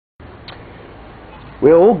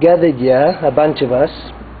We're all gathered here, a bunch of us,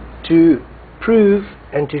 to prove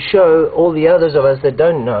and to show all the others of us that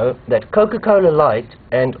don't know that Coca-Cola Light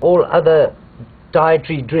and all other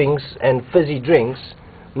dietary drinks and fizzy drinks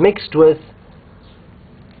mixed with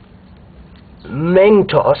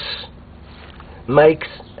Mentos makes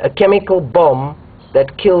a chemical bomb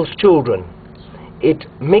that kills children. It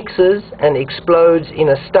mixes and explodes in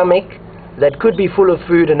a stomach that could be full of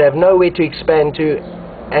food and have nowhere to expand to,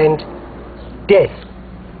 and death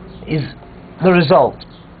is the result,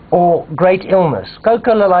 or great illness.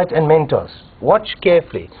 Coca-Cola Light and Mentos. Watch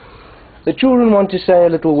carefully. The children want to say a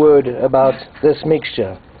little word about this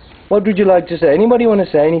mixture. What would you like to say? Anybody want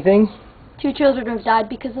to say anything? 2 children have died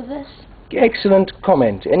because of this. Excellent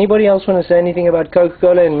comment. Anybody else want to say anything about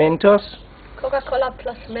Coca-Cola and Mentos? Coca-Cola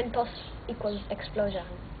plus Mentos equals explosion.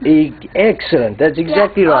 Excellent. That's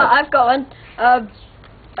exactly right. I've got one.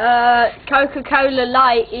 Coca-Cola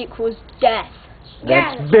Light equals death.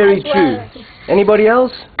 That's very true. Anybody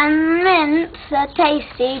else? And mints are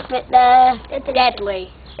tasty, but they're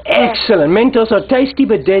Deadly. Excellent. Mentos are tasty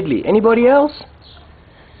but deadly. Anybody else?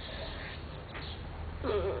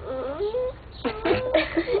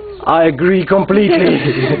 I agree completely.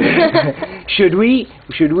 Should we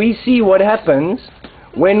see what happens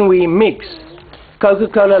when we mix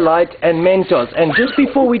Coca-Cola Light and Mentos? And just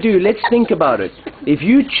before we do, let's think about it. If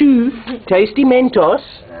you chew tasty Mentos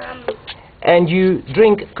and you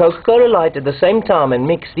drink Coca-Cola Light at the same time and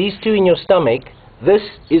mix these two in your stomach, this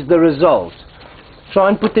is the result. Try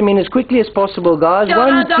and put them in as quickly as possible, guys.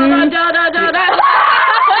 1, 2...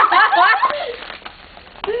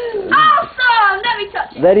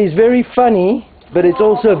 That is very funny, but it's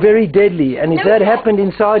also very deadly. And if that happened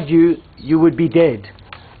inside you, you would be dead.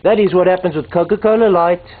 That is what happens with Coca-Cola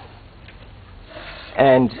Light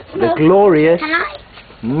and the glorious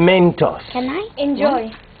Mentos. Can I?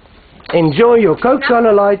 Enjoy. Enjoy your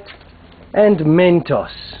Coca-Cola Light and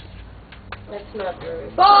Mentos.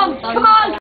 Bomb! Come on!